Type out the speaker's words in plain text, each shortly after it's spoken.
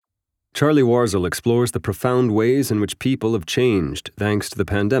Charlie Warzel explores the profound ways in which people have changed thanks to the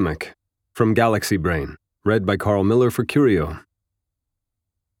pandemic. From Galaxy Brain, read by Carl Miller for Curio.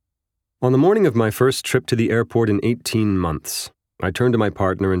 On the morning of my first trip to the airport in 18 months, I turned to my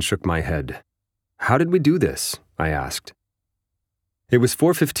partner and shook my head. "How did we do this?" I asked. It was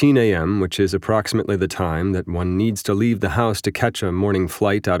 4:15 a.m., which is approximately the time that one needs to leave the house to catch a morning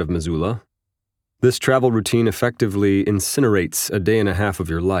flight out of Missoula. This travel routine effectively incinerates a day and a half of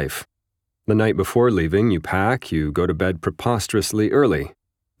your life. The night before leaving, you pack, you go to bed preposterously early.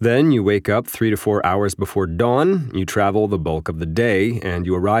 Then you wake up 3 to 4 hours before dawn, you travel the bulk of the day, and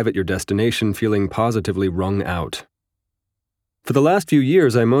you arrive at your destination feeling positively wrung out. For the last few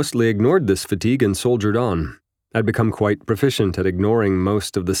years, I mostly ignored this fatigue and soldiered on. I'd become quite proficient at ignoring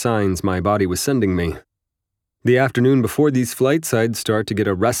most of the signs my body was sending me. The afternoon before these flights, I'd start to get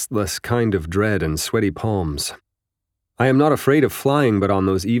a restless kind of dread and sweaty palms. I am not afraid of flying, but on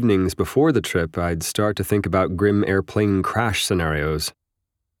those evenings before the trip, I'd start to think about grim airplane crash scenarios.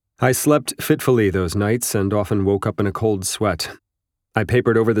 I slept fitfully those nights and often woke up in a cold sweat. I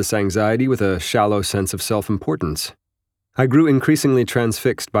papered over this anxiety with a shallow sense of self-importance. I grew increasingly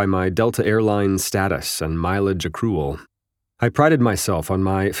transfixed by my Delta Airlines status and mileage accrual. I prided myself on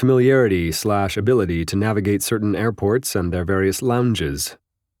my familiarity/ability to navigate certain airports and their various lounges.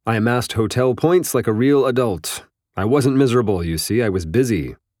 I amassed hotel points like a real adult. I wasn't miserable, you see. I was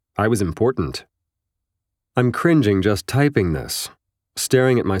busy. I was important. I'm cringing just typing this.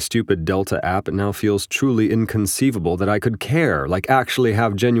 Staring at my stupid Delta app, it now feels truly inconceivable that I could care, like actually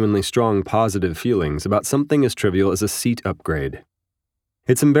have genuinely strong positive feelings about something as trivial as a seat upgrade.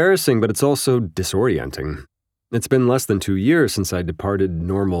 It's embarrassing, but it's also disorienting. It's been less than 2 years since I departed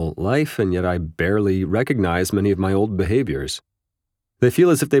normal life, and yet I barely recognize many of my old behaviors. They feel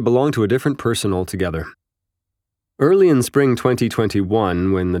as if they belong to a different person altogether. Early in spring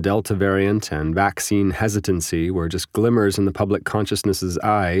 2021, when the Delta variant and vaccine hesitancy were just glimmers in the public consciousness's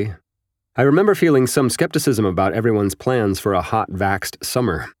eye, I remember feeling some skepticism about everyone's plans for a hot-vaxxed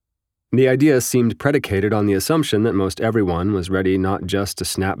summer. The idea seemed predicated on the assumption that most everyone was ready not just to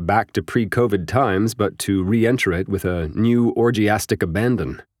snap back to pre-COVID times, but to re-enter it with a new orgiastic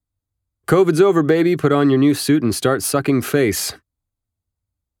abandon. "COVID's over, baby. Put on your new suit and start sucking face."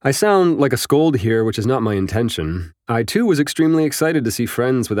 I sound like a scold here, which is not my intention. I, too, was extremely excited to see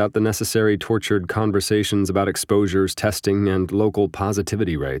friends without the necessary tortured conversations about exposures, testing, and local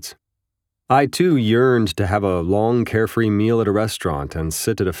positivity rates. I, too, yearned to have a long, carefree meal at a restaurant and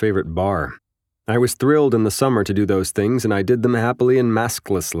sit at a favorite bar. I was thrilled in the summer to do those things, and I did them happily and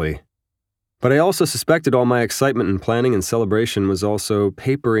masklessly. But I also suspected all my excitement and planning and celebration was also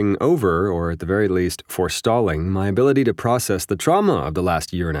papering over, or at the very least forestalling, my ability to process the trauma of the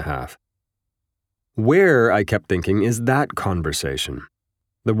last year and a half. Where, I kept thinking, is that conversation?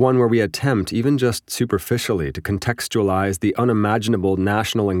 The one where we attempt, even just superficially, to contextualize the unimaginable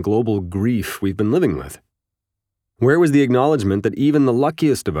national and global grief we've been living with. Where was the acknowledgement that even the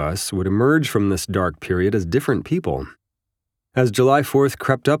luckiest of us would emerge from this dark period as different people? As July 4th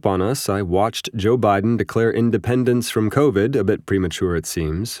crept up on us, I watched Joe Biden declare independence from COVID, a bit premature it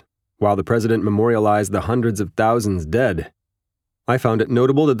seems, while the president memorialized the hundreds of thousands dead. I found it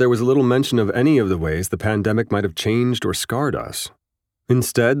notable that there was little mention of any of the ways the pandemic might have changed or scarred us.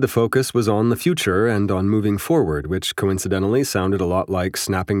 Instead, the focus was on the future and on moving forward, which coincidentally sounded a lot like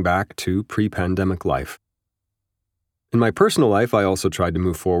snapping back to pre-pandemic life. In my personal life, I also tried to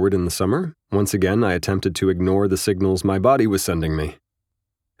move forward in the summer. Once again, I attempted to ignore the signals my body was sending me.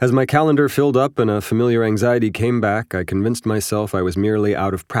 As my calendar filled up and a familiar anxiety came back, I convinced myself I was merely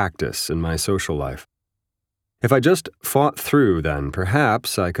out of practice in my social life. If I just fought through, then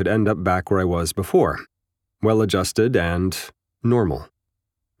perhaps I could end up back where I was before, well-adjusted and normal.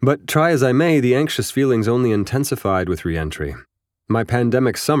 But try as I may, the anxious feelings only intensified with re-entry. My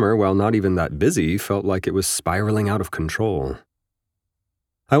pandemic summer, while not even that busy, felt like it was spiraling out of control.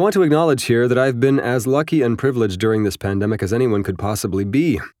 I want to acknowledge here that I've been as lucky and privileged during this pandemic as anyone could possibly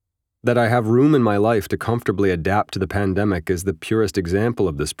be. That I have room in my life to comfortably adapt to the pandemic is the purest example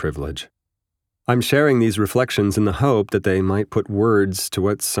of this privilege. I'm sharing these reflections in the hope that they might put words to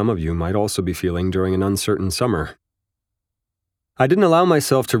what some of you might also be feeling during an uncertain summer. I didn't allow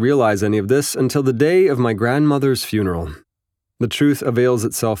myself to realize any of this until the day of my grandmother's funeral. The truth avails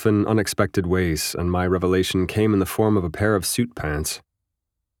itself in unexpected ways, and my revelation came in the form of a pair of suit pants.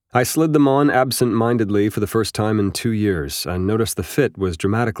 I slid them on absent-mindedly for the first time in 2 years, and noticed the fit was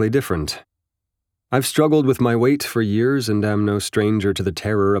dramatically different. I've struggled with my weight for years and am no stranger to the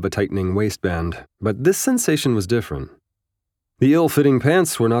terror of a tightening waistband, but this sensation was different. The ill-fitting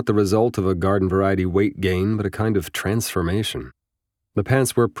pants were not the result of a garden-variety weight gain, but a kind of transformation. The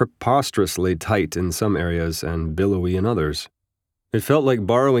pants were preposterously tight in some areas and billowy in others. It felt like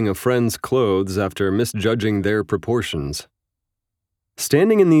borrowing a friend's clothes after misjudging their proportions.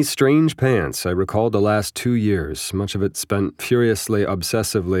 Standing in these strange pants, I recalled the last 2 years, much of it spent furiously,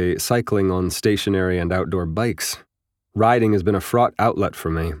 obsessively cycling on stationary and outdoor bikes. Riding has been a fraught outlet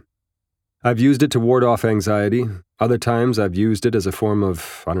for me. I've used it to ward off anxiety. Other times I've used it as a form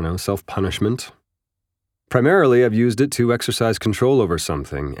of, self-punishment. Primarily, I've used it to exercise control over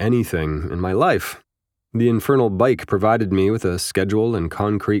something, anything, in my life. The infernal bike provided me with a schedule and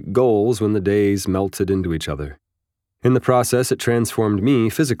concrete goals when the days melted into each other. In the process, it transformed me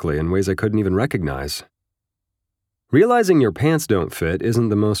physically in ways I couldn't even recognize. Realizing your pants don't fit isn't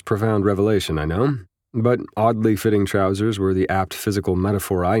the most profound revelation, I know, but oddly fitting trousers were the apt physical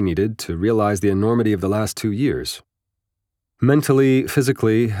metaphor I needed to realize the enormity of the last 2 years. Mentally,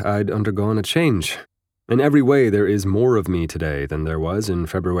 physically, I'd undergone a change. In every way, there is more of me today than there was in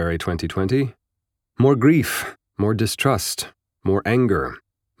February 2020. More grief, more distrust, more anger,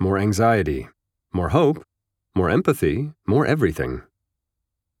 more anxiety, more hope, more empathy, more everything.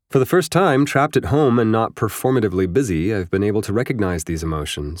 For the first time, trapped at home and not performatively busy, I've been able to recognize these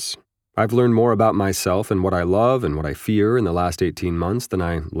emotions. I've learned more about myself and what I love and what I fear in the last 18 months than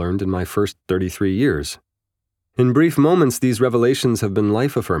I learned in my first 33 years. In brief moments, these revelations have been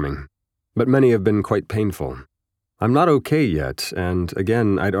life-affirming, but many have been quite painful. I'm not okay yet, and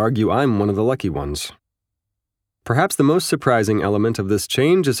again, I'd argue I'm one of the lucky ones. Perhaps the most surprising element of this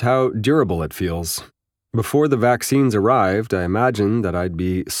change is how durable it feels. Before the vaccines arrived, I imagined that I'd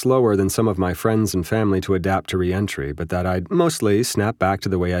be slower than some of my friends and family to adapt to re-entry, but that I'd mostly snap back to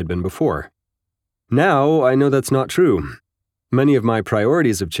the way I'd been before. Now, I know that's not true. Many of my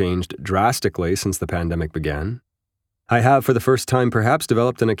priorities have changed drastically since the pandemic began. I have, for the first time, perhaps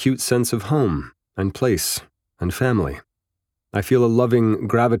developed an acute sense of home and place and family. I feel a loving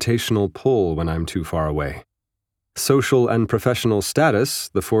gravitational pull when I'm too far away. Social and professional status,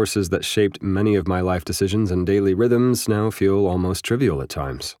 the forces that shaped many of my life decisions and daily rhythms, now feel almost trivial at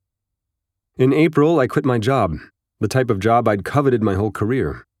times. In April, I quit my job, the type of job I'd coveted my whole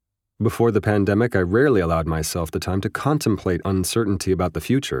career. Before the pandemic, I rarely allowed myself the time to contemplate uncertainty about the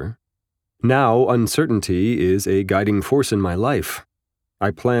future. Now, uncertainty is a guiding force in my life.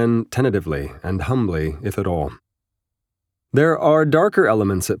 I plan tentatively and humbly, if at all. There are darker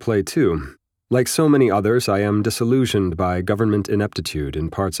elements at play, too. Like so many others, I am disillusioned by government ineptitude in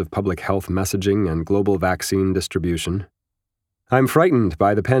parts of public health messaging and global vaccine distribution. I'm frightened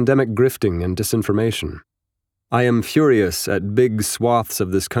by the pandemic grifting and disinformation. I am furious at big swaths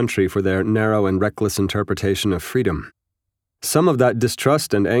of this country for their narrow and reckless interpretation of freedom. Some of that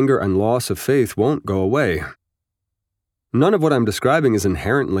distrust and anger and loss of faith won't go away. None of what I'm describing is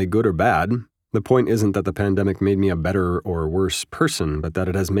inherently good or bad. The point isn't that the pandemic made me a better or worse person, but that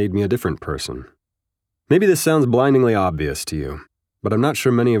it has made me a different person. Maybe this sounds blindingly obvious to you, but I'm not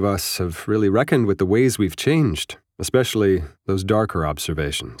sure many of us have really reckoned with the ways we've changed, especially those darker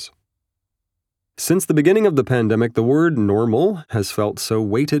observations. Since the beginning of the pandemic, the word normal has felt so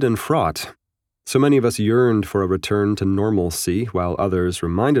weighted and fraught. So many of us yearned for a return to normalcy, while others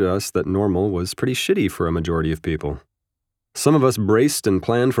reminded us that normal was pretty shitty for a majority of people. Some of us braced and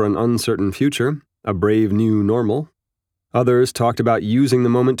planned for an uncertain future, a brave new normal. Others talked about using the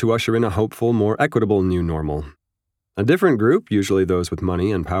moment to usher in a hopeful, more equitable new normal. A different group, usually those with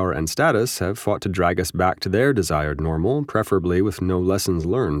money and power and status, have fought to drag us back to their desired normal, preferably with no lessons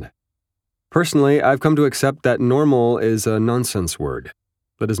learned. Personally, I've come to accept that normal is a nonsense word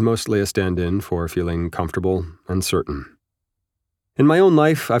that is mostly a stand-in for feeling comfortable and certain. In my own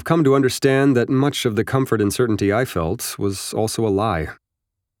life, I've come to understand that much of the comfort and certainty I felt was also a lie.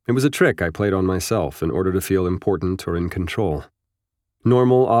 It was a trick I played on myself in order to feel important or in control.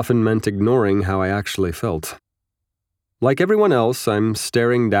 Normal often meant ignoring how I actually felt. Like everyone else, I'm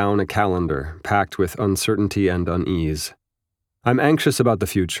staring down a calendar packed with uncertainty and unease. I'm anxious about the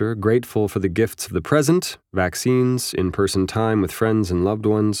future, grateful for the gifts of the present, vaccines, in-person time with friends and loved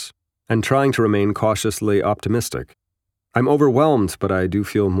ones, and trying to remain cautiously optimistic. I'm overwhelmed, but I do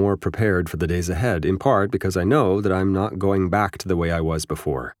feel more prepared for the days ahead, in part because I know that I'm not going back to the way I was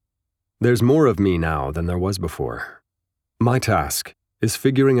before. There's more of me now than there was before. My task is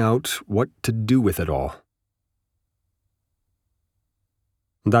figuring out what to do with it all.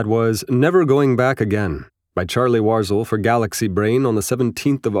 That was Never Going Back Again by Charlie Warzel for Galaxy Brain on the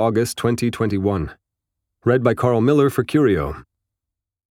 17th of August 2021. Read by Carl Miller for Curio.